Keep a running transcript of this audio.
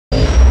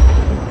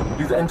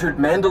You've entered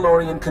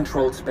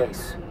Mandalorian-controlled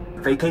space.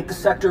 Vacate the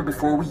sector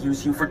before we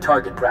use you for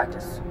target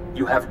practice.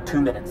 You have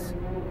 2 minutes.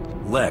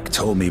 Lek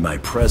told me my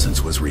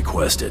presence was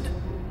requested.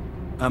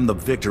 I'm the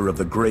victor of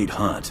the Great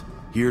Hunt,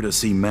 here to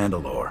see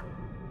Mandalore.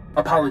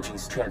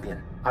 Apologies,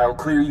 Champion. I'll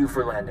clear you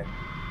for landing.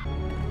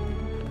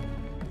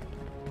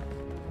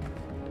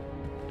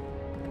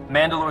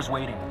 Mandalore's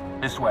waiting.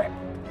 This way.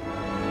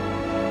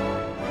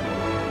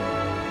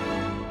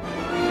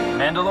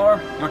 Mandalore,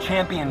 your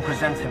champion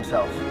presents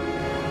himself.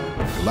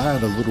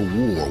 Glad a little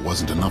war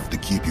wasn't enough to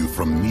keep you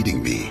from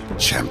meeting me,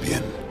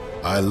 Champion.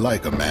 I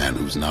like a man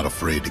who's not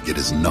afraid to get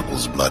his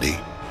knuckles bloody.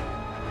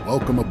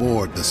 Welcome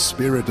aboard the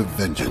Spirit of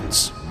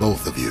Vengeance,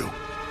 both of you.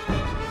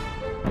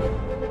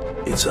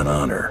 It's an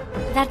honor.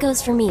 That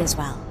goes for me as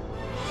well.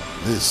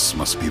 This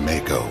must be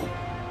Mako.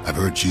 I've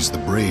heard she's the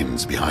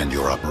brains behind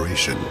your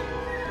operation.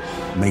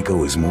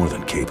 Mako is more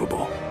than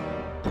capable.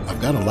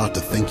 I've got a lot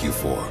to thank you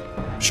for.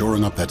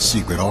 Shoring up that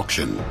secret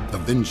auction,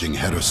 avenging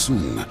Header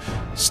Sung,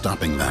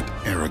 stopping that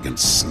arrogant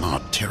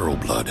snot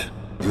Terroblood.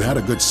 You had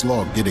a good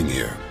slog getting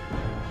here.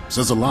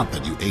 Says a lot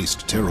that you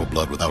aced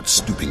Terroblood without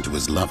stooping to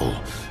his level.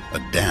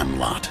 A damn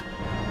lot.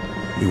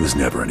 He was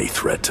never any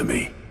threat to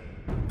me.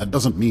 That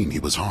doesn't mean he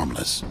was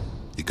harmless.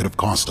 He could have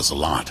cost us a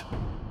lot.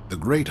 The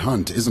Great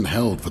Hunt isn't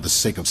held for the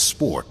sake of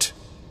sport.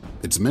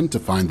 It's meant to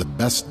find the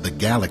best the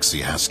galaxy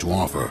has to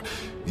offer,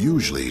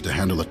 usually to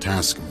handle a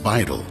task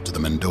vital to the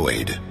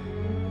Mendoid.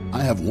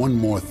 I have one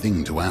more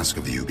thing to ask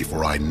of you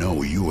before I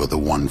know you are the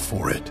one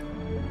for it.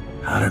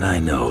 How did I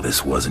know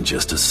this wasn't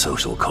just a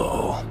social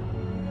call?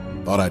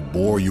 Thought I'd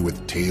bore you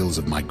with tales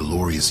of my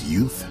glorious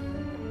youth?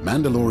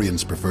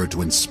 Mandalorians prefer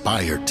to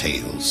inspire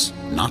tales,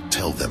 not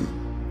tell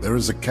them. There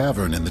is a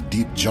cavern in the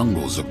deep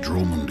jungles of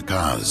Dromund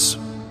Kaz.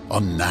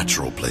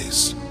 Unnatural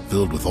place,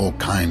 filled with all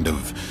kind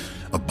of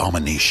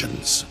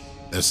abominations.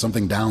 There's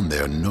something down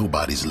there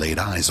nobody's laid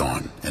eyes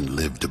on and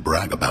lived to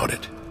brag about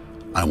it.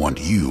 I want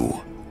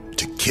you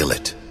to kill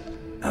it.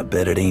 I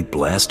bet it ain't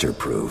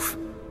blaster-proof.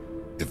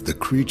 If the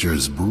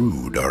creature's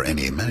brood are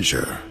any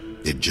measure,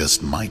 it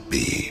just might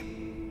be.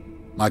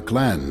 My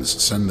clans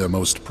send their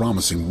most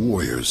promising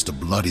warriors to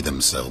bloody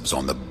themselves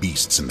on the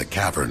beasts in the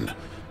cavern.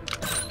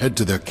 Head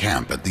to their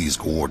camp at these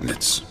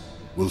coordinates.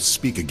 We'll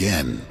speak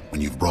again when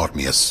you've brought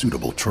me a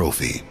suitable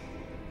trophy.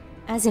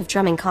 As if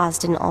drumming cause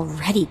didn't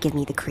already give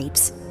me the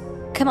creeps.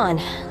 Come on,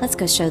 let's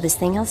go show this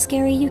thing how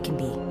scary you can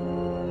be.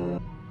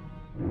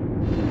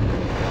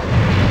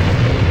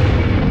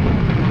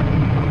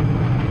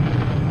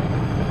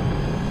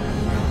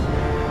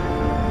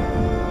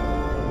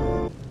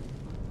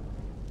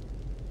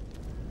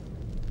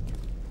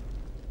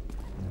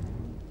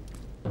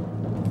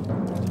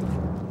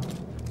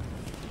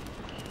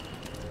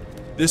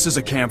 This is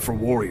a camp for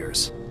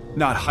warriors,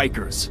 not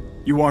hikers.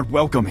 You aren't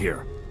welcome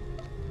here.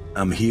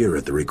 I'm here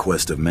at the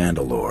request of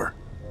Mandalore.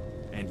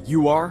 And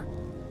you are?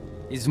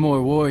 He's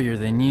more warrior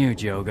than you,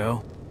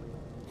 Jogo.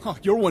 Huh,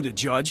 you're one to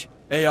judge.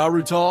 Eh,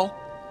 Arutal?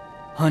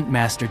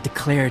 Huntmaster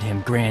declared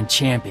him Grand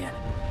Champion.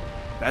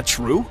 That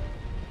true?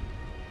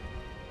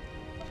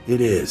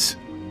 It is.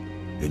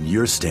 And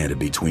you're standing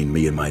between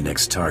me and my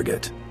next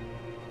target.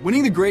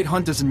 Winning the Great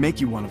Hunt doesn't make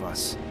you one of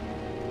us.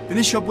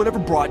 Finish up whatever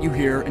brought you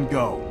here and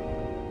go.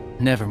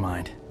 Never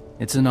mind.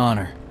 It's an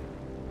honor.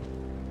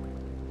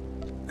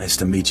 Nice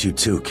to meet you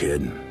too,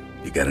 kid.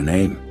 You got a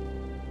name?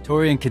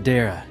 Torian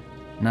Kadera,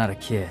 not a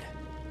kid.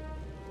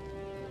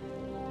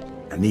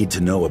 I need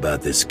to know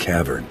about this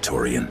cavern,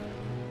 Torian.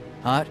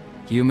 Hot,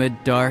 humid,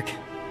 dark,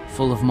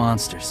 full of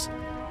monsters.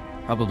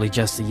 Probably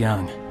just the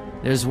young.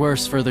 There's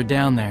worse further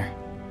down there.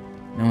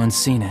 No one's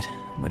seen it,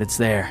 but it's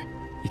there.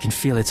 You can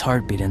feel its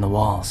heartbeat in the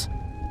walls.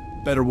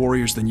 Better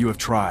warriors than you have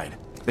tried.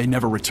 They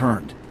never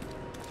returned.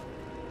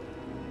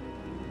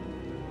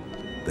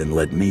 Then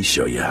let me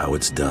show you how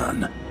it's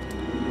done.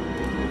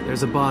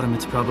 There's a bottom,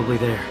 it's probably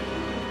there.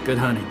 Good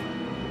hunting.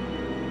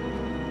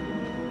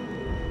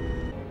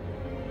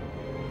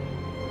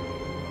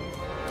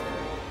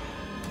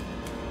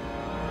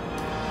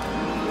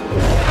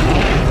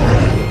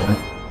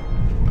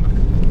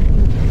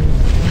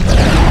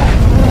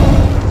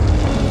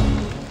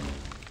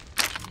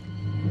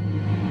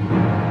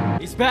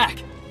 He's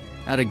back!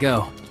 How'd it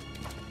go?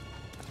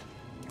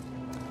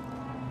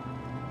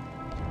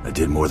 I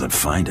did more than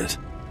find it.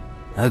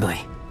 Ugly.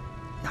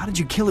 How did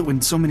you kill it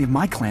when so many of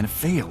my clan have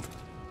failed?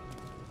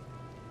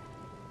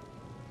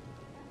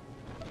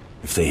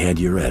 If they had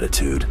your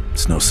attitude,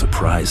 it's no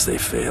surprise they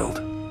failed.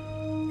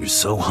 You're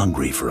so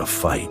hungry for a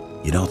fight,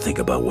 you don't think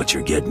about what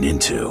you're getting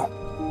into.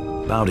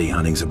 Bounty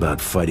hunting's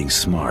about fighting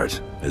smart,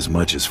 as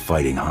much as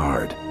fighting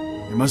hard.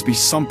 There must be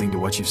something to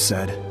what you've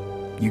said.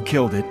 You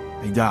killed it,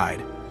 they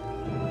died.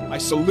 I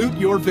salute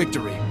your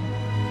victory.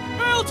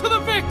 Hail to the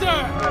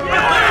victor!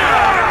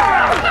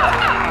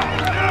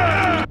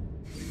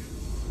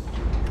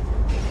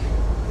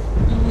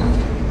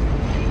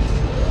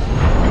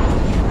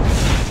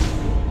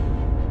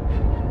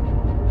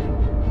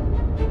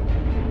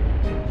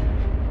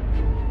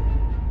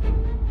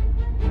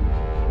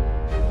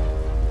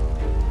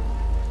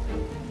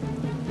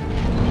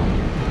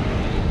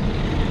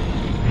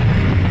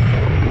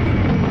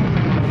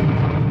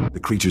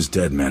 creature's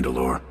dead,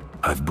 Mandalore.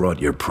 I've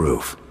brought your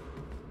proof.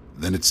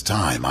 Then it's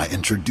time I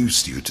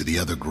introduced you to the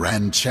other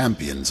grand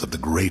champions of the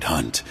Great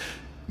Hunt.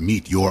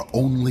 Meet your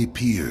only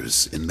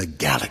peers in the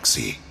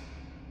galaxy.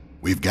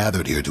 We've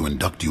gathered here to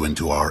induct you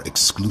into our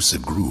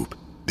exclusive group,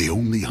 the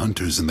only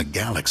hunters in the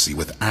galaxy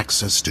with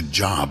access to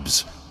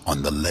jobs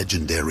on the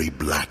legendary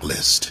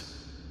Blacklist.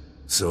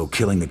 So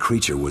killing the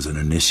creature was an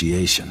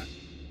initiation?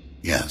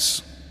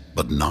 Yes,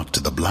 but not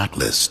to the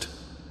Blacklist.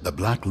 The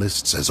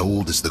Blacklist's as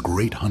old as the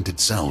Great Hunt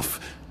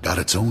itself, got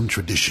its own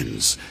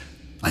traditions.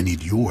 I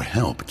need your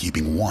help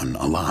keeping one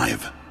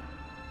alive.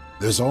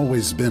 There's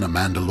always been a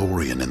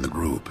Mandalorian in the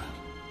group.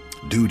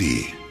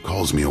 Duty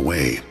calls me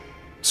away,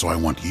 so I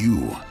want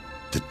you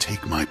to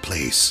take my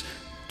place.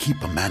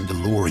 Keep a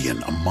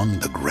Mandalorian among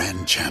the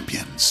Grand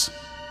Champions.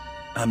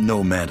 I'm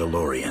no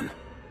Mandalorian.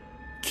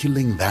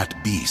 Killing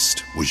that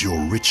beast was your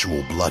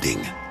ritual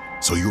blooding,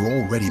 so you're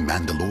already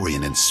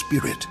Mandalorian in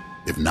spirit,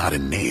 if not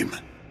in name.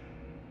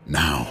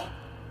 Now,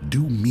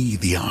 do me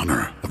the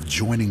honor of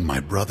joining my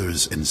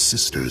brothers and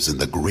sisters in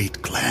the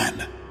Great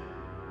Clan.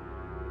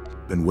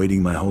 Been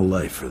waiting my whole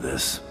life for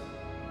this.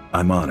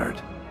 I'm honored.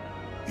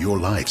 Your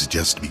life's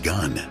just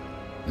begun.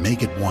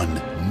 Make it one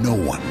no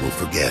one will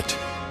forget.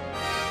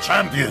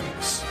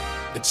 Champions,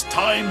 it's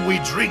time we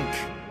drink.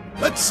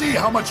 Let's see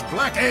how much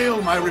black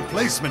ale my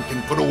replacement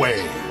can put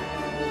away.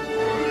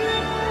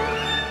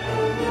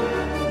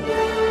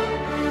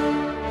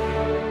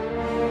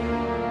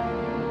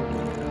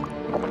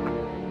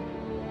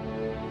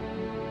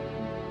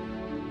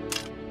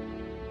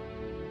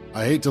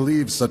 I hate to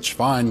leave such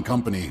fine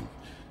company,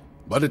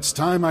 but it's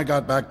time I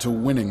got back to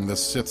winning the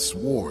Sith's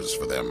wars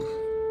for them.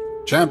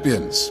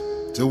 Champions,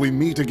 till we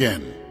meet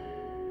again.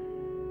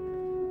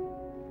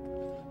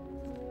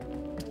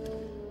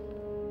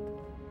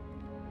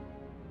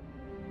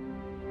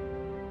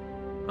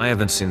 I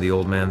haven't seen the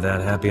old man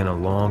that happy in a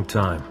long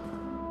time.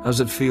 How's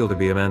it feel to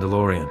be a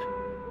Mandalorian?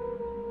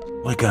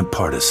 Like I'm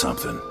part of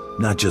something,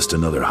 not just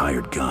another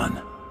hired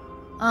gun.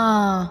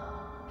 Ah,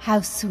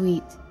 how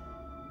sweet.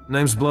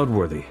 Name's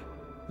Bloodworthy.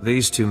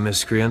 These two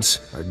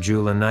miscreants are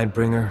Jula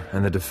Nightbringer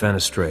and the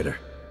Defenestrator.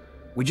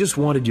 We just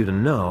wanted you to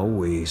know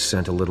we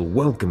sent a little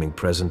welcoming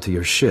present to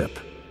your ship.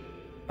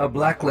 A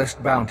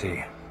Blacklist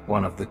bounty.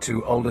 One of the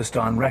two oldest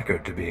on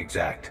record, to be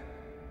exact.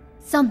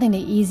 Something to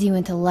ease you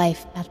into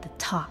life at the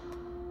top.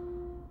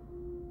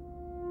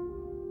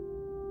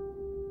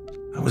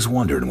 I was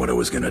wondering what I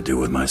was gonna do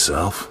with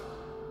myself.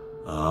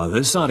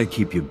 This ought to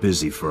keep you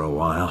busy for a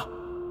while.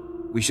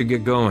 We should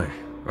get going.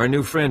 Our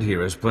new friend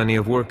here has plenty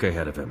of work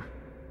ahead of him.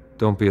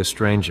 Don't be a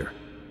stranger.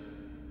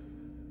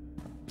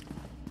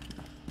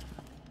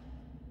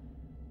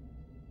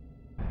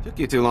 Took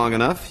you too long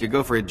enough. You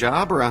go for a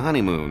job or a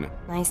honeymoon?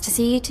 Nice to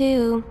see you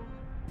too.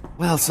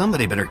 Well,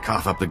 somebody better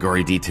cough up the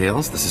gory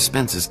details. The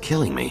suspense is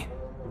killing me.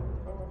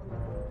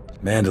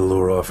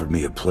 Mandalore offered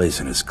me a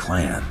place in his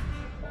clan.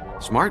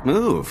 Smart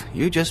move.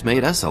 You just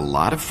made us a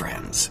lot of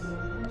friends.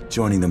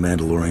 Joining the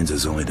Mandalorians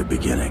is only the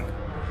beginning.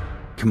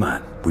 Come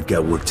on, we've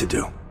got work to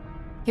do.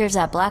 Here's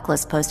that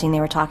Blacklist posting they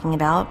were talking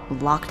about,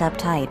 locked up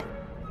tight.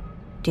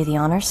 Do the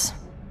honors?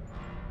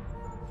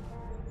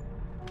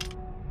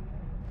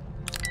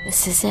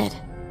 This is it.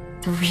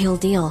 The real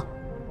deal.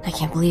 I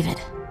can't believe it.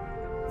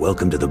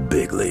 Welcome to the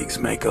big leagues,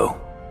 Mako.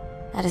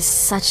 That is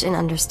such an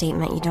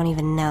understatement you don't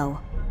even know.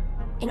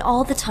 In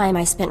all the time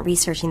I spent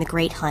researching the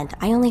Great Hunt,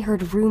 I only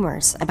heard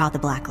rumors about the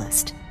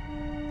Blacklist.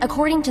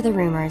 According to the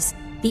rumors,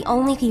 the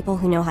only people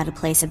who know how to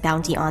place a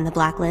bounty on the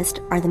Blacklist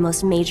are the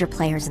most major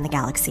players in the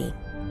galaxy.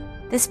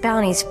 This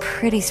bounty's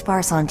pretty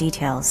sparse on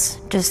details,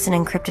 just an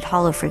encrypted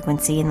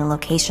holofrequency and the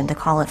location to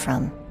call it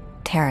from.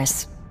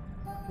 Taris.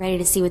 Ready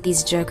to see what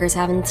these jokers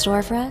have in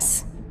store for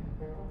us?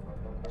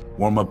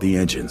 Warm up the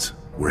engines.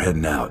 We're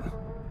heading out.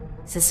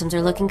 Systems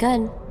are looking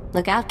good.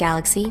 Look out,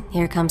 Galaxy.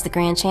 Here comes the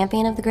Grand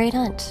Champion of the Great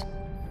Hunt.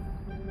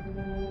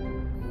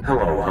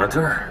 Hello,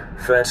 Hunter.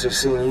 Fancy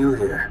seeing you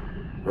here.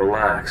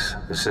 Relax.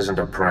 This isn't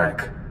a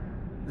prank.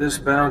 This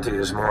bounty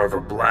is more of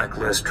a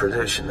Blacklist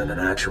tradition than an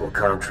actual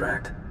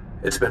contract.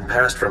 It's been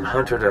passed from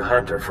hunter to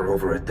hunter for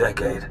over a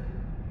decade.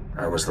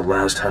 I was the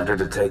last hunter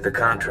to take the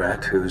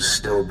contract who's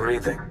still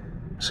breathing,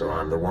 so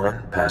I'm the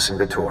one passing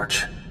the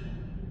torch.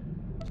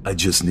 I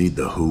just need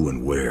the who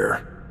and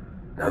where.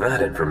 Now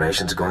that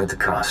information's going to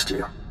cost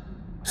you.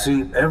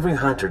 See, every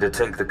hunter to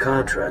take the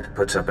contract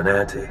puts up an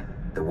ante.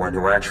 The one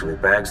who actually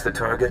bags the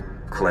target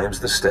claims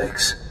the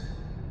stakes.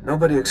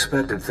 Nobody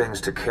expected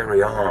things to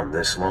carry on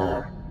this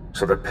long,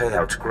 so the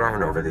payout's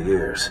grown over the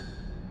years.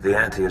 The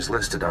ante is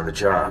listed on the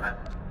job.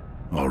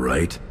 All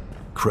right.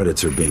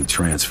 Credits are being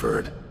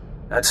transferred.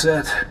 That's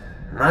it.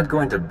 Not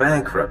going to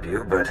bankrupt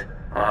you, but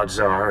odds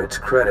are it's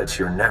credits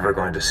you're never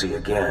going to see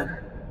again.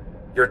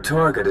 Your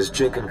target is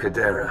Jinkin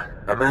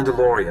Kadera, a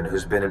Mandalorian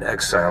who's been in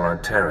exile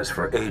on Taris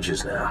for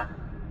ages now.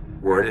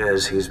 Word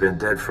is he's been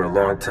dead for a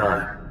long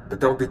time,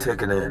 but don't be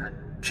taken in.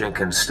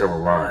 Jinkin's still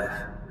alive,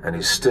 and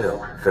he's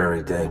still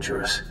very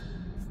dangerous.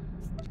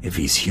 If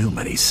he's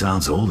human, he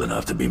sounds old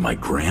enough to be my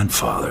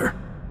grandfather.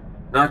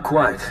 Not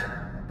quite,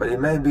 but he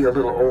may be a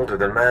little older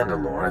than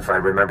Mandalore, if I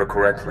remember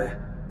correctly.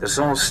 This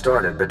all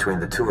started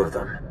between the two of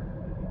them.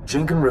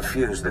 Jinkin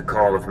refused the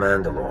call of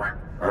Mandalore.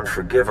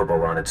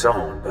 Unforgivable on its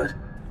own, but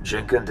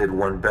Jinkin did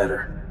one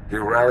better. He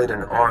rallied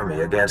an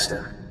army against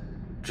him.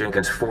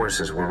 Jinkin's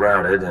forces were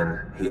routed, and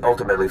he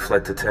ultimately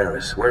fled to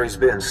Taris, where he's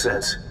been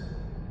since.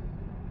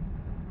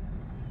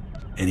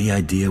 Any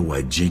idea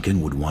why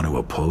Jinkin would want to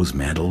oppose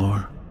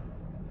Mandalore?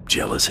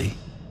 Jealousy?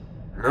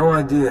 No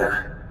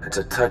idea. It's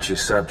a touchy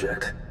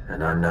subject,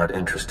 and I'm not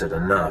interested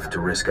enough to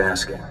risk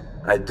asking.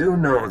 I do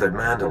know that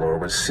Mandalore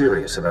was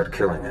serious about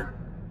killing him.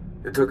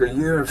 It took a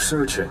year of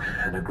searching,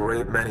 and a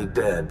great many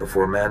dead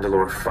before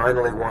Mandalore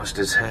finally washed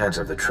his hands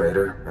of the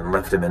traitor and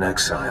left him in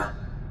exile.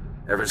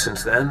 Ever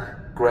since then,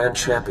 Grand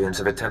Champions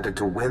have attempted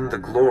to win the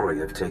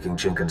glory of taking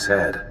Jinkin's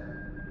head.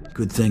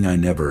 Good thing I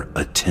never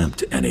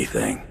attempt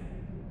anything.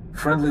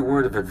 Friendly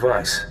word of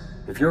advice.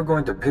 If you're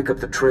going to pick up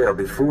the trail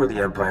before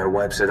the Empire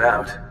wipes it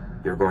out,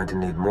 you're going to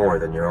need more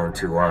than your own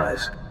two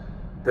eyes.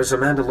 There's a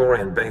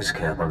Mandalorian base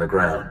camp on the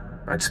ground.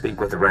 I'd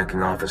speak with the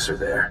ranking officer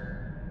there.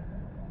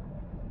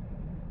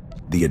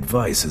 The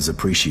advice is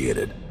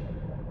appreciated.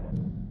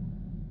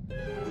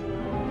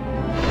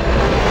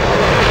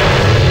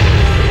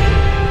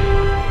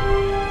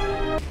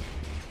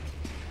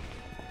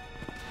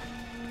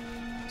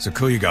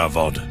 Zakuiga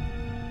Vod.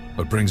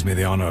 What brings me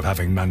the honor of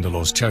having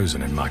Mandalore's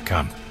chosen in my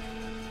camp.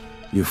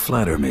 You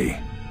flatter me.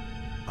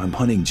 I'm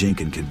hunting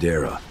Jinkin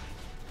Kadera.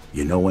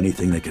 You know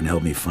anything that can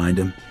help me find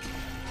him?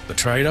 The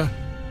traitor?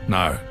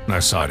 No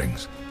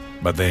sightings.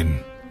 But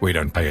then, we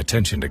don't pay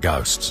attention to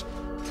ghosts.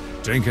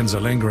 Jinkin's a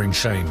lingering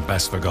shame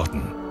best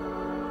forgotten.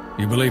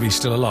 You believe he's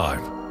still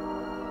alive?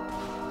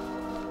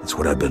 It's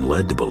what I've been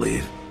led to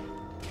believe.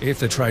 If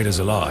the traitor's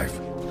alive,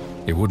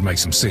 it would make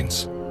some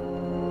sense.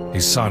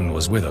 His son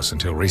was with us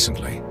until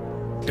recently.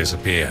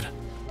 Disappeared.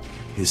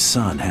 His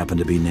son happened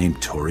to be named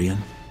Torian?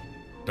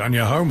 Done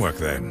your homework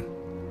then?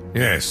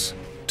 Yes,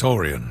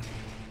 Torian.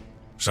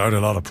 Showed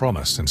a lot of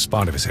promise in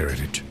spite of his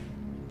heritage.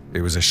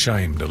 It was a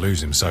shame to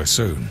lose him so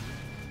soon.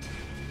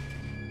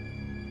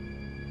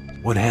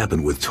 What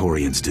happened with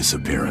Torian's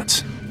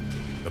disappearance?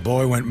 The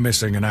boy went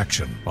missing in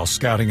action while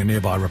scouting a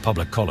nearby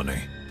Republic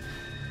colony.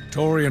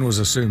 Torian was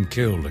assumed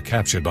killed or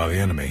captured by the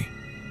enemy,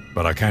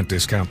 but I can't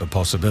discount the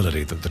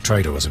possibility that the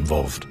traitor was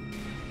involved.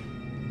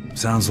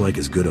 Sounds like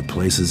as good a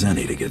place as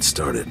any to get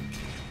started.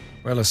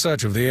 Well, a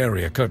search of the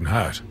area couldn't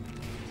hurt.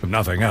 If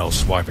nothing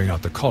else, wiping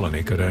out the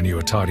colony could earn you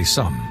a tidy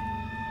sum.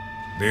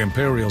 The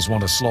Imperials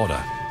want a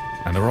slaughter,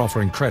 and they're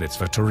offering credits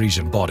for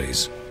Tarisian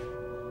bodies.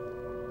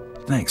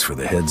 Thanks for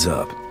the heads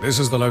up. This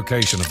is the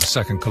location of the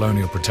Second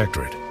Colonial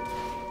Protectorate.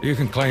 You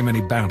can claim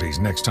any bounties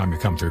next time you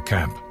come through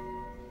camp.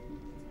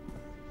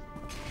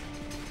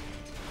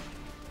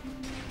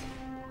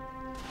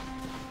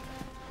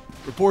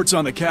 Reports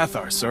on the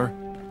Cathar, sir.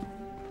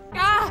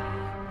 Ah!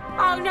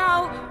 Oh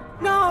no!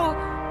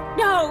 No!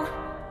 No!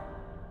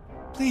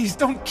 Please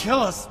don't kill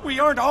us. We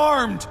aren't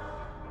armed.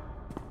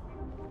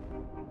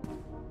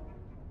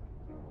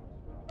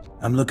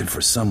 I'm looking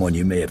for someone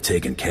you may have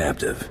taken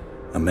captive.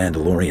 A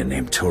Mandalorian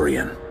named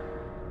Torian.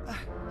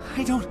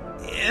 I don't...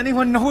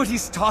 Anyone know what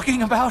he's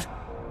talking about?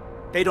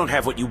 They don't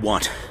have what you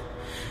want.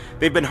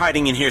 They've been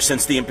hiding in here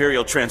since the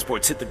Imperial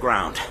transports hit the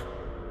ground.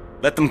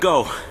 Let them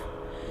go,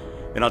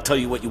 and I'll tell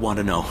you what you want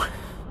to know.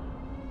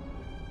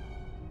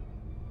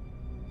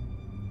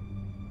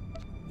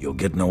 You'll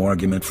get no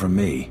argument from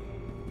me.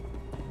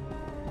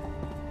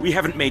 We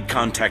haven't made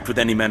contact with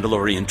any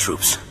Mandalorian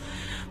troops,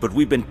 but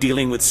we've been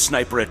dealing with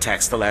sniper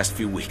attacks the last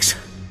few weeks.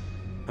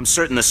 I'm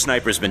certain the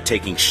sniper's been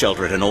taking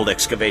shelter at an old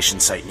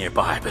excavation site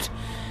nearby, but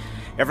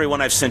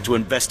everyone I've sent to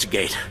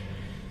investigate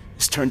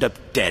has turned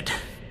up dead.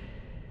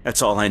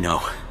 That's all I know.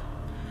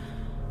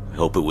 I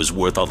hope it was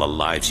worth all the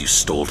lives you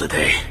stole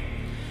today.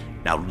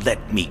 Now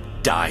let me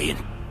die in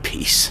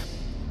peace.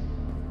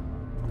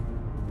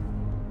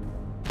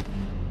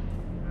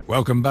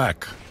 Welcome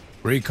back.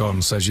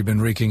 Recon says you've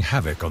been wreaking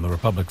havoc on the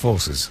Republic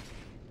forces.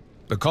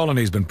 The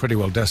colony's been pretty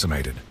well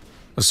decimated,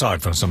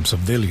 aside from some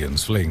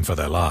civilians fleeing for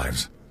their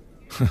lives.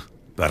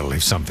 That'll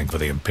leave something for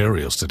the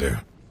Imperials to do.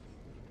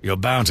 Your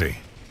bounty.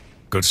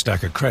 Good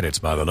stack of credits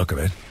by the look of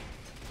it.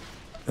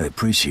 I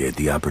appreciate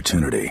the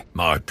opportunity.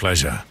 My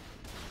pleasure.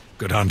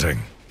 Good hunting.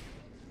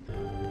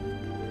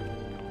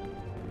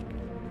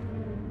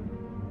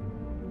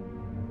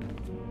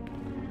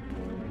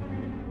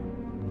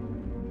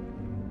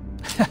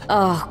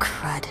 Oh,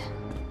 crud.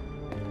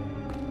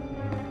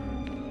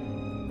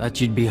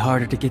 Thought you'd be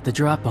harder to get the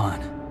drop on.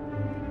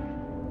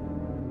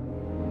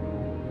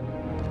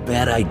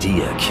 Bad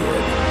idea,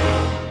 kid.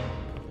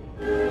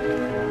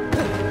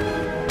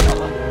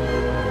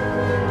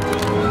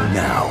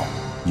 Now,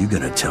 you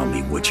gonna tell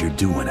me what you're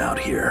doing out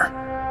here?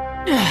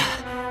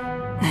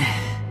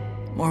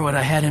 More what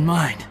I had in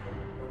mind.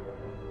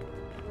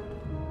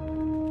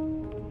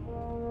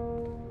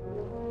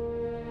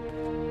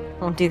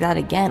 Won't do that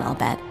again, I'll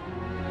bet.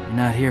 You're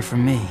not here for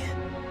me.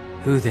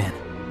 Who then?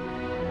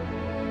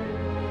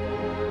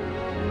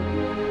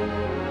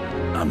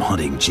 I'm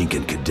hunting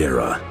Jinkin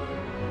Kadera.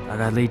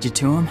 Thought I'd lead you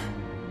to him?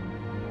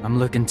 I'm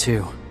looking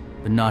too,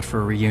 but not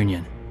for a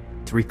reunion.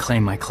 To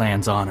reclaim my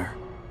clan's honor.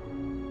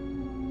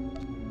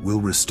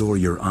 We'll restore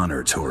your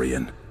honor,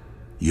 Torian.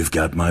 You've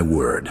got my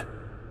word.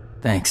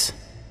 Thanks.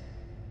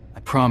 I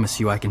promise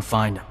you I can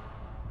find him.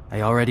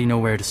 I already know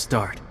where to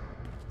start.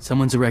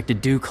 Someone's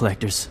erected dew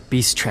collectors,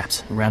 beast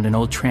traps, around an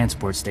old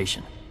transport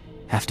station.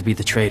 Have to be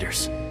the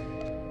traders.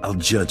 I'll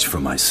judge for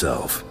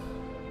myself.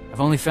 I've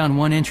only found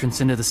one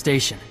entrance into the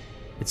station.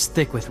 It's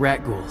thick with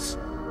rat ghouls.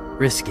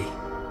 Risky.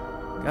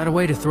 Got a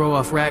way to throw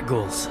off rat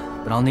ghouls,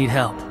 but I'll need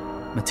help.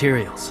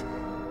 Materials.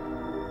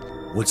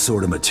 What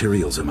sort of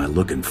materials am I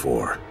looking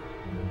for?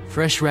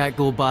 Fresh rat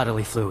ghoul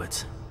bodily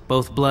fluids.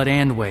 Both blood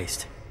and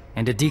waste.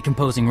 And a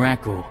decomposing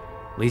rat ghoul.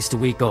 At least a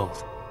week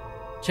old.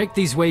 Check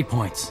these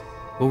waypoints.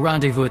 We'll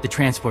rendezvous at the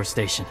transport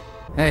station.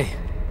 Hey,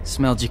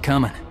 smelled you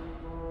coming.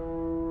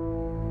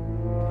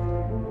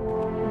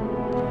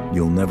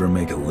 You'll never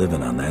make a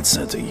living on that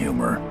sense of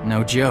humor.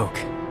 No joke.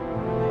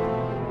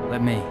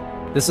 Let me.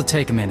 This'll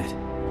take a minute.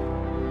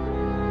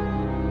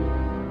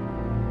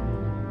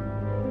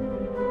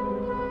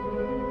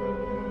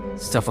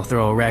 Stuff will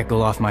throw a rat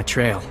ghoul off my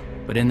trail,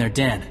 but in their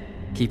den,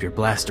 keep your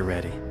blaster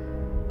ready.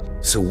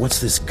 So what's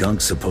this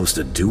gunk supposed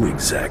to do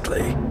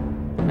exactly?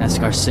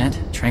 Mask our scent,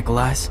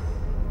 tranquilize.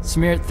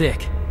 Smear it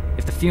thick.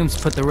 If the fumes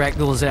put the rat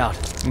ghouls out,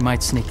 we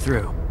might sneak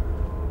through.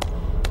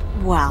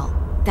 Wow,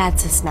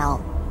 that's a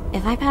smell.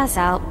 If I pass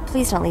out,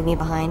 please don't leave me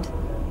behind.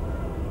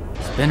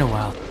 It's been a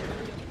while.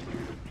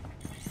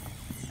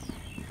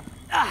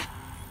 Ah!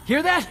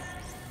 Hear that?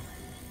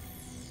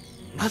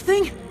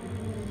 Nothing?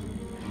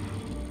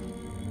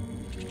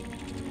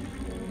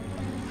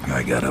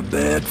 I got a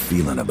bad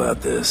feeling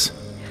about this.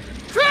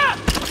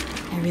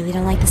 I really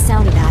don't like the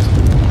sound of that.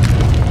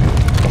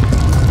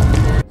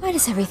 Why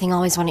does everything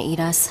always want to eat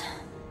us?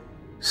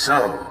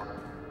 So,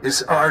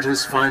 is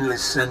Artus finally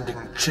sending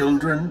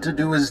children to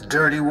do his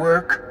dirty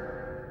work?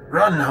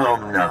 Run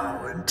home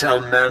now and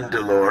tell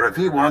Mandalore if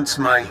he wants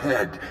my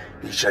head,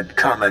 he should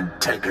come and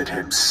take it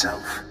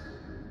himself.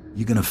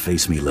 You gonna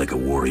face me like a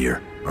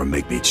warrior, or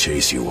make me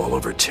chase you all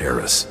over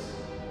Taris?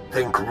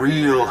 Think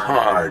real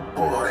hard,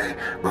 boy,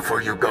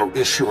 before you go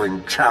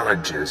issuing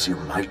challenges you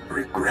might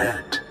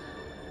regret.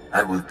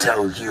 I will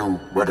tell you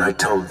what I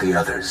told the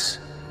others.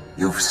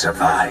 You've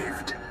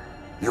survived.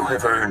 You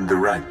have earned the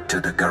right to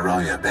the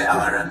Garoya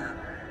Beharan.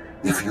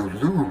 If you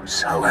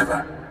lose,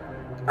 however,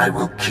 I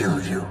will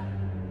kill you.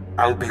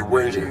 I'll be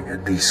waiting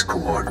at these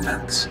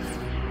coordinates.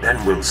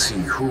 Then we'll see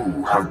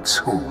who hunts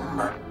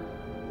whom.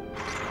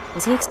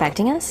 Was he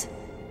expecting us?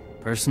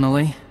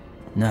 Personally,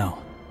 no.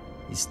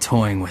 He's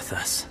toying with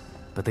us.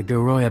 But the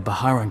Garoya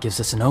Beharan gives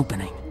us an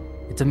opening.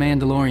 It's a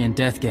Mandalorian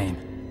death game.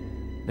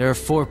 There are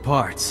 4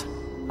 parts.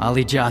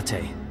 Ali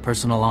Jate,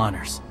 personal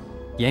honors.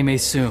 Yeme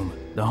Sum,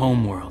 the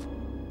homeworld.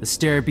 The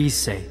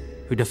Sterbise,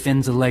 who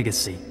defends a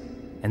legacy.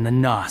 And the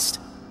Nost,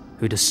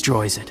 who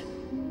destroys it.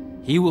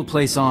 He will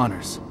place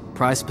honors,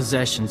 prized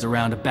possessions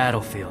around a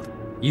battlefield.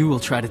 You will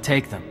try to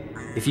take them.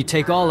 If you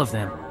take all of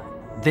them,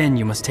 then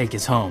you must take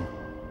his home.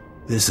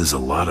 This is a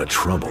lot of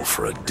trouble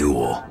for a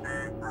duel.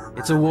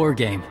 It's a war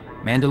game,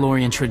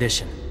 Mandalorian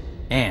tradition.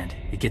 And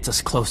it gets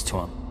us close to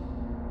him.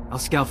 I'll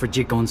scout for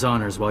Jikon's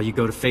honors while you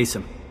go to face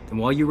him. And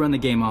while you run the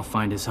game, I'll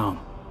find his home.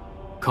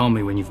 Call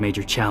me when you've made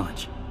your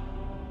challenge.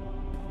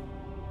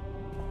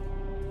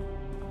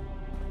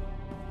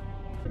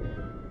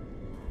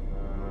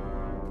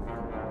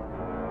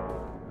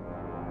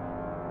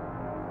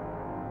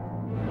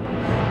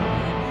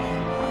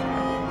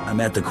 I'm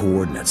at the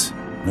coordinates.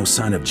 No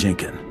sign of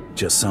Jinkin.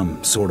 Just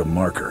some sort of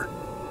marker.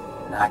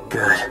 Not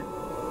good.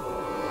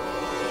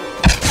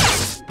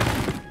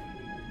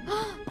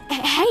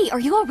 Hey, are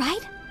you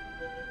alright?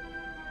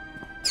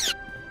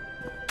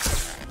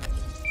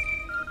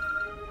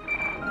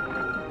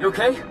 You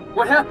okay?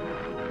 What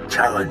happened?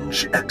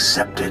 Challenge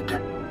accepted.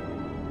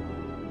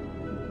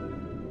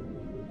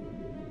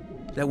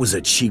 That was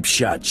a cheap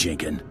shot,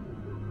 Jinkin.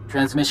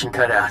 Transmission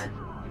cut out.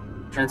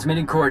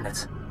 Transmitting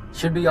coordinates.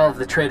 Should be all of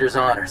the trader's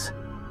honors.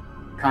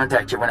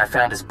 Contact you when I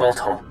found his bolt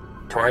hole.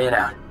 Torian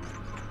out.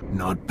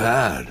 Not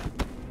bad.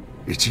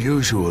 It's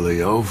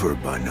usually over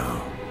by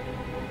now.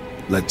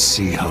 Let's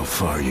see how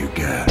far you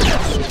get.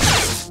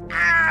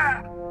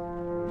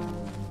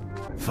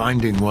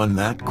 Finding one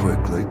that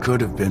quickly could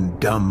have been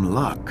dumb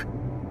luck.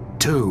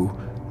 2,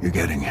 you're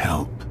getting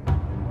help.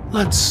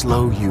 Let's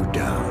slow you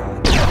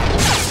down.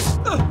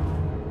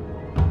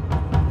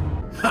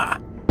 Ha!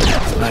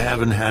 I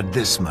haven't had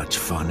this much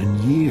fun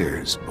in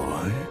years,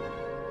 boy.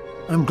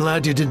 I'm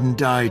glad you didn't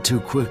die too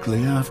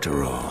quickly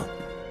after all.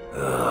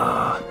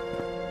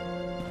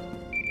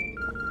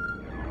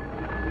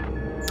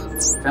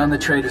 Found the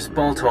trader's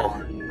bolt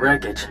hole.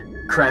 Wreckage.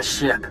 Crashed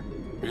ship.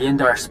 The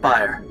Indar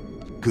Spire.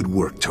 Good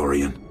work,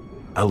 Torian.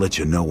 I'll let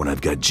you know when I've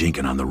got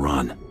Jinkin on the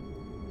run.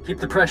 Keep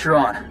the pressure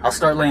on. I'll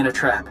start laying a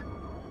trap.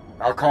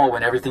 I'll call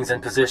when everything's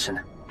in position.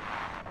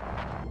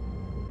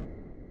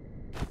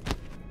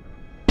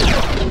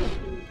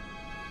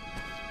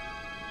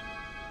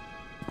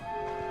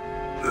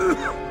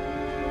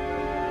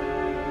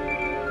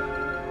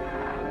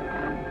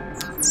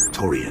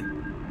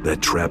 Torian,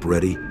 That trap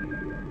ready?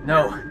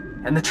 No,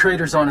 and the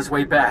trader's on his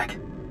way back.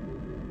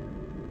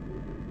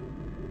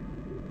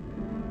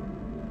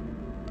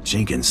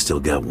 Jenkins still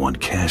got one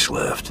cache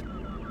left.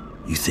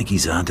 You think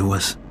he's onto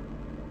us?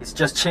 He's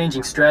just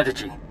changing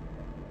strategy.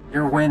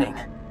 You're winning.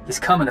 He's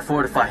coming to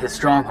fortify his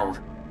stronghold.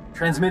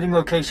 Transmitting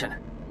location.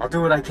 I'll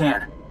do what I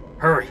can.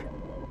 Hurry.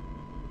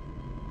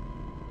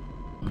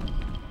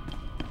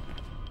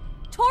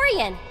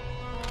 Torian!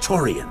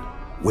 Torian,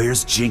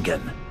 where's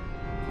Jinkin?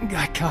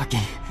 Got cocky.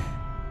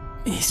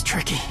 He's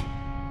tricky.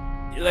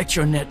 The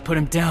electronet put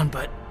him down,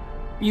 but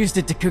used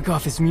it to cook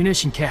off his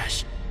munition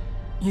cache.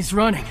 He's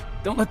running.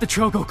 Don't let the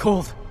trail go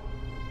cold.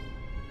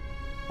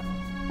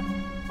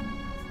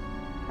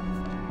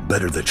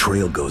 Better the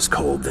trail goes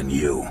cold than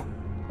you.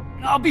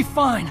 I'll be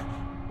fine.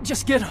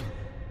 Just get him.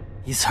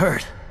 He's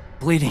hurt,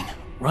 bleeding,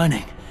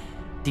 running.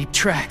 Deep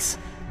tracks,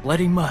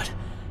 bloody mud,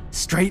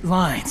 straight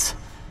lines.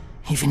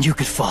 Even you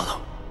could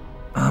follow.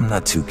 I'm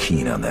not too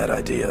keen on that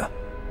idea.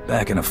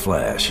 Back in a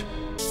flash.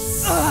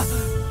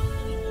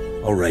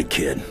 All right,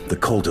 kid. The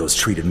Koltos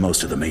treated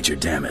most of the major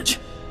damage.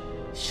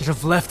 Should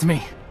have left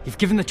me. You've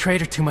given the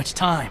traitor too much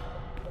time.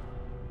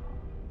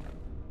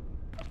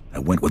 I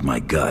went with my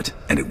gut,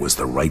 and it was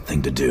the right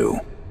thing to do.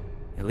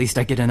 At least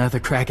I get another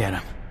crack at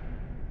him.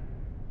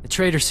 The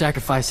traitor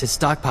sacrificed his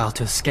stockpile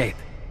to escape.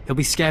 He'll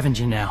be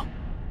scavenging now.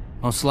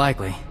 Most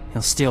likely,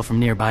 he'll steal from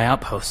nearby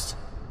outposts.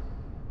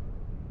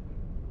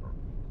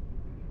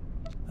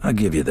 I'll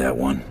give you that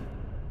one.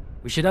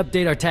 We should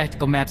update our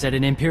tactical maps at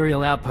an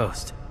Imperial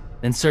outpost,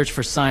 then search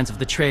for signs of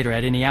the traitor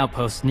at any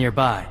outposts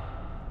nearby.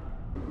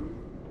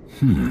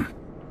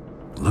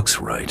 Looks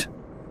right.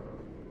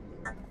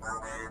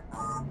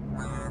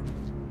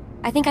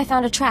 I think I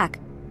found a track.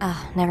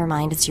 Never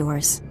mind, it's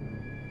yours.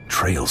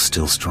 Trail's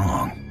still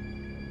strong.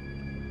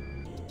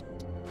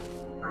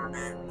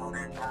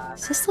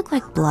 Does this look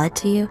like blood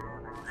to you?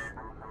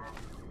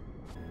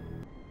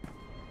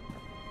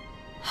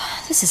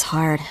 This is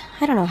hard.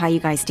 I don't know how you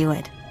guys do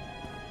it.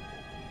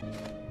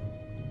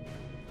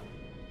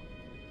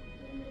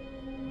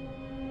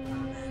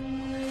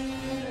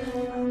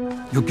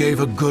 You gave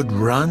a good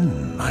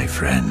run, my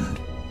friend.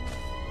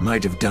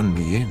 Might have done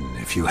me in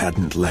if you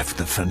hadn't left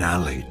the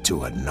finale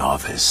to a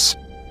novice.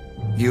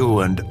 You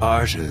and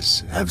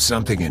Artus have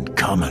something in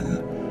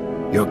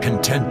common. You're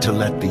content to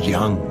let the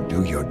young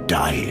do your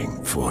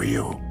dying for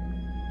you.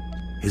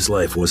 His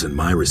life wasn't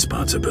my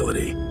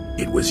responsibility.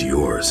 It was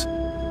yours.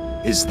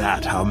 Is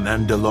that how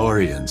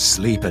Mandalorians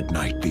sleep at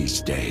night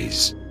these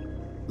days?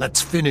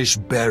 Let's finish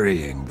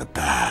burying the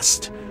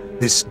past.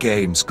 This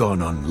game's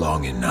gone on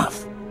long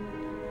enough.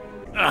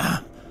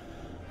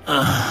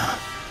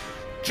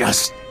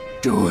 Just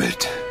do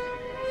it.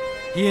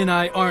 He and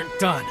I aren't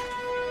done.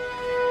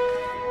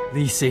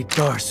 Lise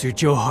gar su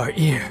johar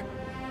ir,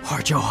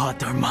 harjoha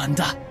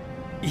darmanda,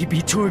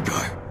 ibi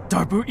turgar,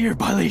 darbu ir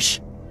balish.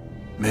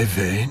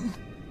 Mevain?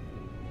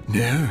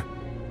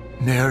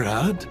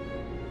 Nerad?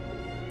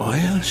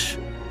 Oyash?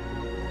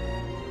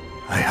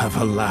 I have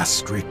a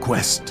last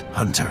request,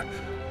 Hunter.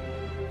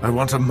 I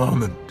want a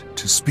moment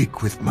to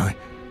speak with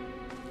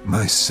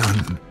my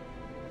son.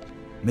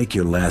 Make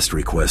your last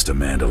request to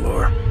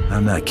Mandalore.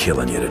 I'm not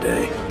killing you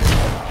today.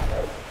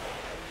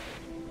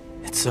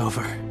 It's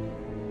over.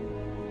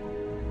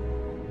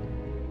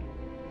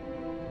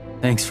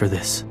 Thanks for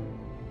this.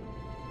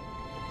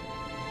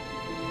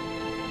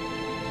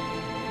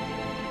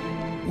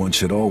 One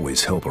should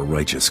always help a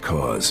righteous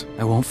cause.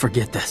 I won't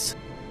forget this.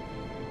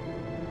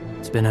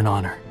 It's been an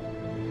honor.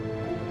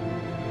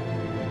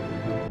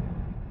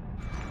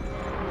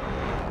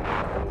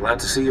 Glad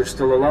to see you're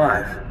still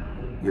alive.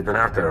 You've been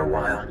out there a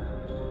while.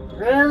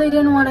 Really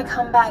didn't want to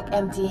come back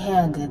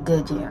empty-handed,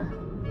 did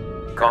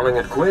you? Calling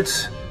it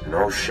quits?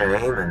 No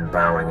shame in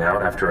bowing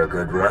out after a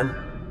good run?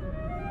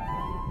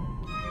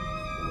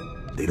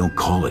 They don't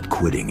call it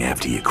quitting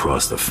after you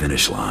cross the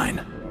finish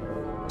line.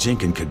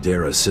 Jink and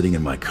Kadera sitting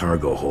in my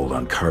cargo hold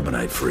on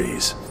carbonite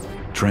freeze.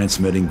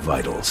 Transmitting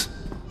vitals.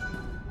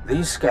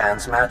 These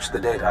scans match the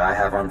data I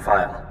have on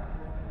file.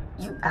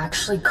 You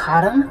actually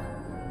caught him?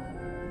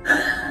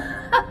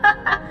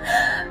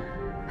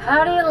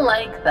 How do you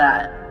like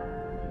that?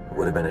 It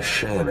would have been a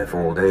shame if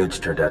old age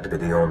turned out to be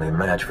the only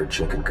match for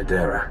Jink and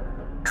Kadera.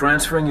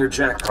 Transferring your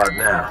jackpot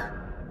now.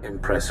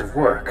 Impressive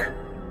work.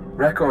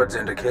 Records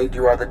indicate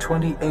you are the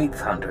 28th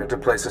hunter to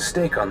place a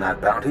stake on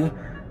that bounty,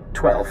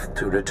 12th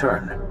to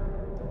return.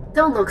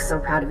 Don't look so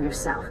proud of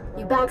yourself.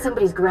 You bagged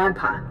somebody's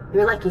grandpa.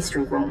 Your lucky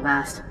streak won't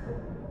last.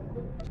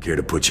 Care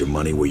to put your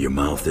money where your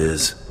mouth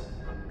is?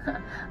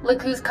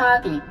 Look who's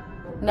cocky,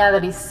 now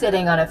that he's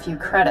sitting on a few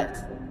credits.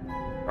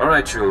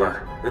 Alright,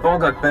 Chula. We've all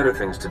got better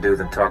things to do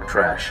than talk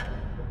trash.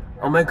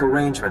 I'll make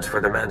arrangements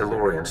for the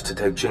Mandalorians to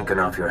take Jinkin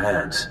off your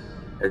hands.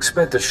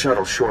 Expect a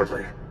shuttle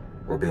shortly.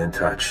 We'll be in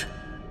touch.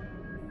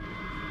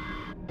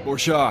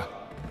 Borsha,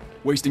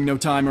 wasting no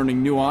time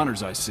earning new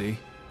honors, I see.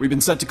 We've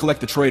been set to collect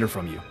the traitor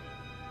from you.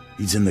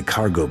 He's in the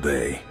cargo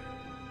bay.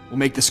 We'll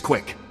make this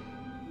quick.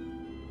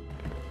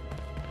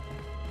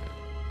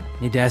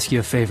 Need to ask you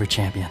a favor,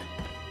 champion.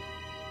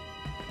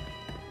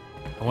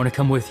 I want to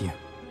come with you.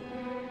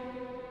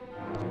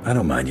 I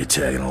don't mind you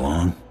tagging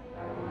along.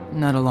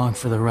 Not along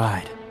for the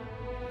ride.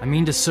 I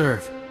mean to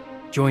serve.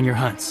 Join your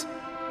hunts.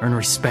 Earn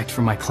respect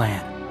from my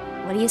clan.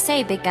 What do you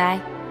say, big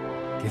guy?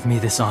 Give me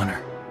this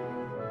honor.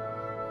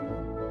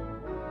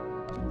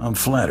 I'm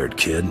flattered,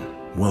 kid.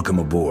 Welcome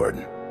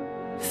aboard.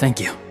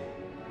 Thank you.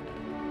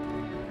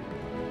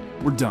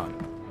 We're done.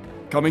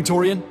 Coming,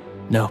 Torian?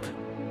 Nope.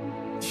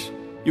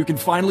 You can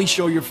finally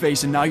show your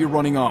face and now you're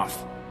running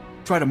off.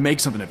 Try to make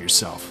something of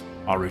yourself,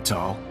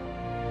 Arutal.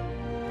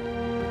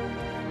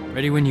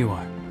 Ready when you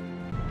are.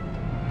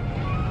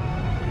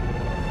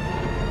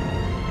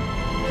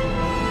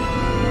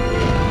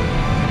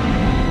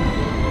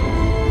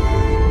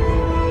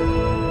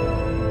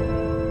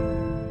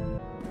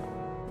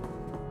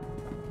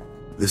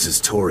 This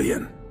is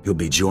Torian. He'll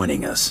be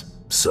joining us,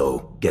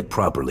 so get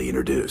properly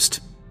introduced.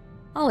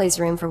 Always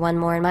room for one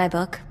more in my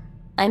book.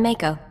 I'm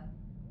Mako.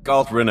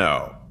 Galt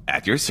Renault,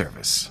 at your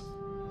service.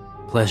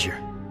 Pleasure.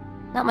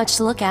 Not much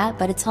to look at,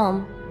 but it's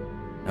home.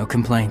 No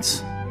complaints.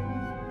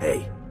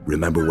 Hey,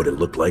 remember what it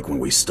looked like when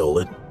we stole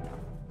it?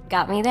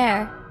 Got me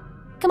there.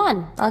 Come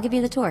on, I'll give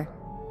you the tour.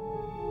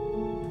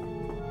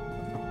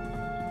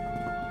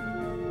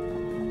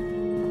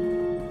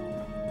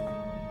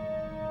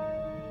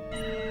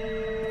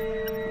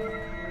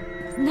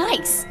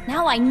 Nice!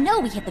 Now I know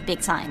we hit the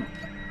big time.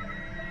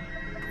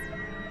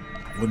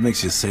 What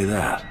makes you say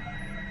that?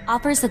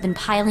 Offers have been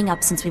piling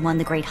up since we won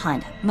the Great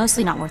Hunt.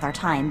 Mostly not worth our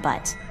time,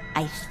 but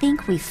I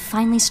think we've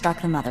finally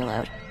struck the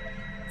motherlode.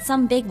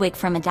 Some bigwig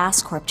from a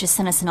DAS Corp just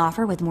sent us an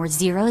offer with more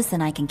zeros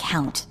than I can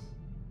count.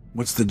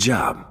 What's the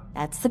job?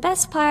 That's the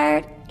best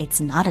part.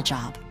 It's not a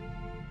job.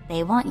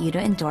 They want you to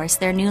endorse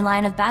their new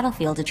line of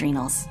battlefield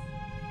adrenals.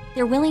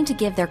 They're willing to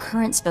give their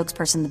current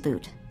spokesperson the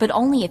boot, but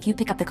only if you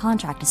pick up the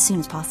contract as soon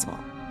as possible.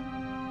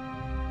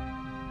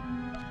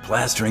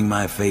 Plastering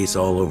my face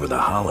all over the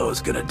Hollow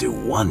is gonna do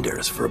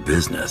wonders for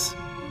business.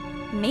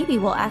 Maybe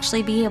we'll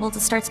actually be able to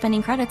start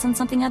spending credits on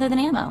something other than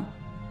ammo.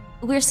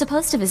 We're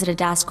supposed to visit a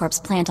DAS Corp's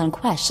plant on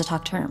Quesh to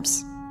talk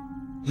terms.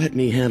 Let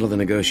me handle the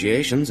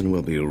negotiations and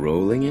we'll be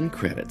rolling in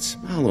credits.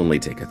 I'll only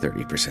take a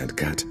 30%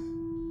 cut.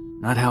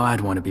 Not how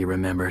I'd want to be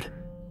remembered.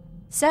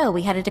 So,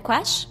 we headed to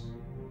Quesh?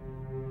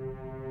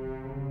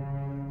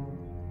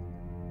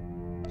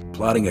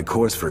 Plotting a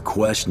course for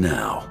Quesh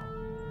now.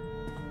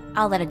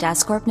 I'll let a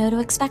DAS Corp know to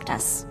expect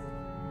us.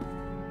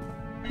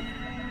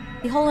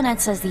 The Holonet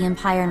says the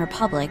Empire and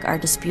Republic are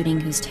disputing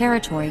whose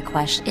territory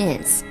Quesh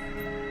is.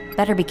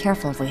 Better be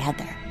careful if we head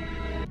there.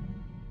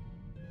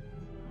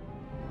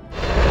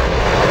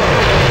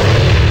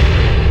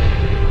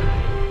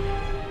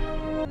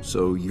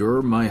 So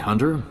you're my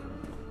hunter?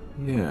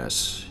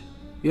 Yes.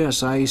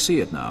 Yes, I see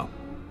it now.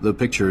 The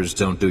pictures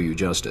don't do you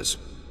justice.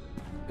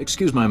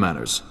 Excuse my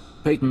manners.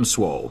 Peyton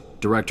Swole,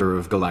 Director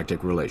of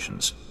Galactic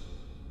Relations.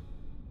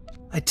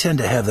 I tend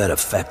to have that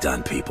effect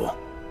on people.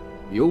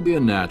 You'll be a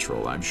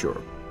natural, I'm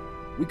sure.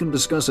 We can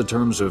discuss the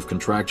terms of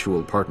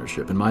contractual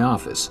partnership in my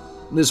office.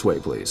 This way,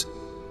 please.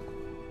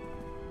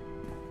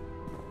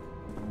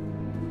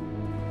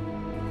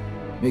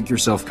 Make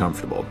yourself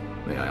comfortable.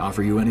 May I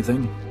offer you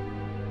anything?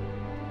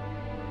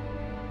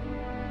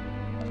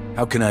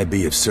 How can I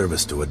be of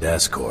service to a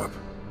DAS Corp?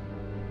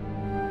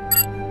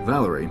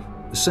 Valerie,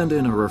 send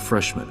in a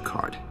refreshment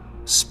cart.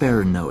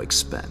 Spare no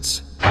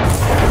expense.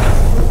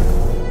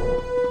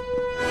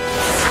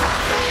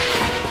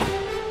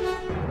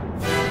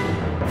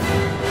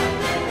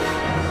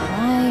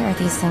 Why are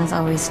these things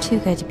always too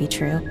good to be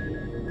true?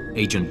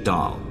 Agent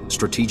Dahl,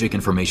 Strategic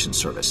Information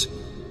Service.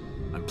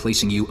 I'm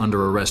placing you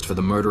under arrest for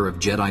the murder of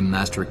Jedi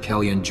Master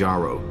Kellyan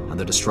Jarro and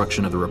the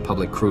destruction of the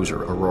Republic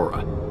cruiser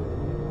Aurora.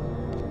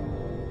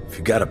 If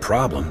you got a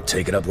problem,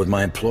 take it up with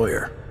my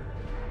employer.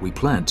 We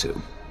plan to,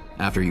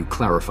 after you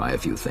clarify a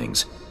few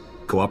things.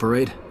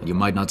 Cooperate, and you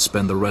might not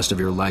spend the rest of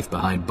your life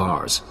behind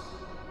bars.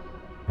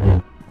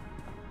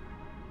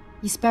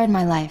 You spared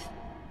my life.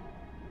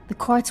 The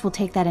courts will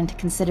take that into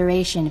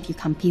consideration if you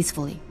come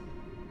peacefully.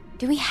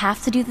 Do we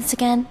have to do this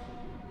again?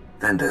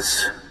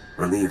 Vendus,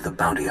 relieve the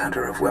Bounty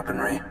Hunter of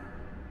weaponry.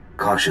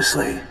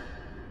 Cautiously.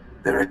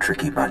 They're a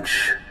tricky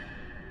bunch.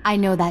 I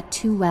know that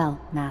too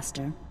well,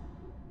 Master.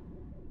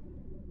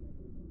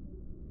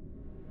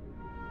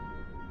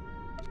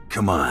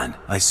 Come on,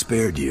 I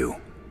spared you.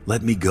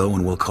 Let me go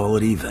and we'll call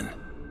it even.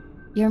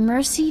 Your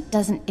mercy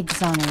doesn't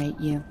exonerate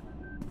you.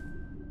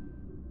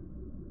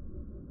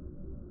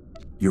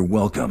 You're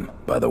welcome,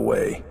 by the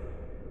way.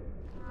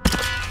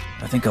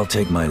 I think I'll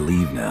take my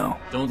leave now.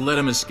 Don't let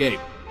him escape.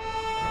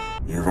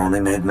 You've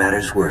only made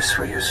matters worse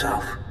for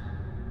yourself.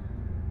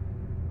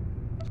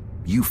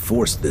 You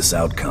forced this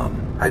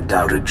outcome. I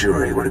doubt a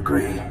jury would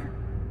agree.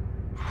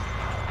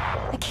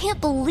 I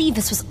can't believe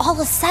this was all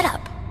a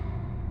setup.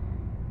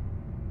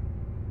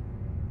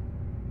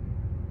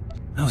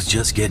 I was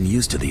just getting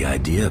used to the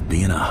idea of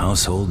being a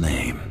household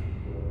name.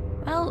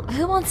 Well,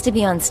 who wants to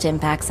be on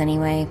Stimpaks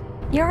anyway?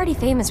 You're already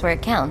famous where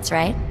it counts,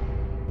 right?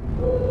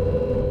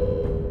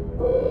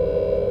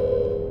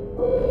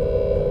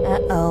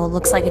 Uh-oh,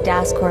 looks like a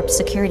DAS Corp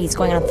security's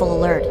going on full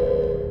alert.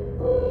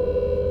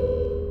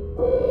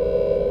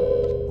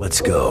 Let's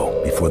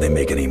go, before they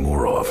make any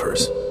more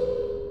offers.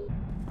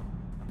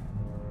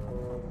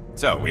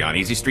 So, we on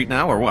Easy Street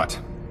now, or what?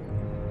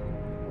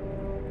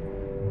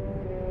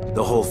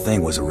 The whole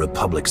thing was a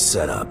Republic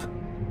setup.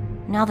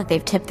 Now that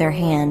they've tipped their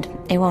hand,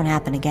 it won't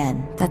happen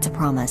again. That's a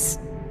promise.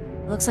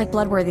 Looks like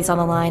Bloodworthy's on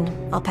the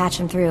line. I'll patch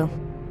him through.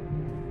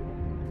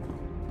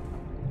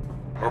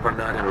 Hope I'm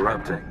not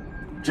interrupting.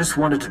 Just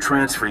wanted to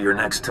transfer your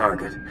next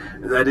target.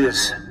 That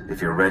is,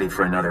 if you're ready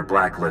for another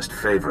blacklist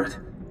favorite.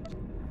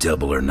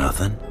 Double or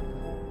nothing?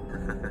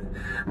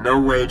 No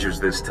wagers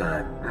this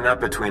time. Not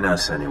between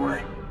us,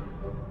 anyway.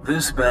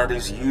 This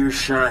bounty's years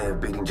shy of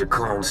beating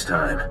Jaclone's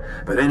time,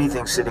 but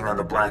anything sitting on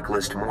the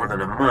blacklist more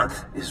than a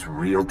month is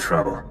real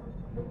trouble.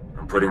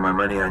 I'm putting my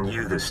money on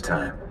you this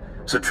time,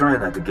 so try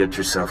not to get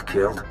yourself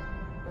killed.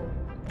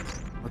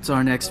 What's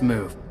our next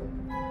move?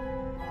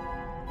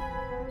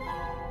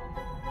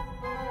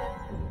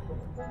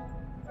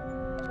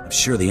 I'm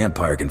sure the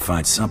Empire can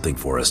find something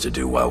for us to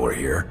do while we're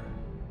here.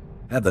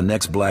 Have the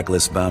next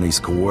blacklist bounty's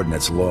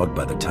coordinates logged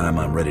by the time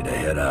I'm ready to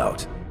head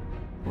out.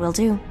 Will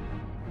do.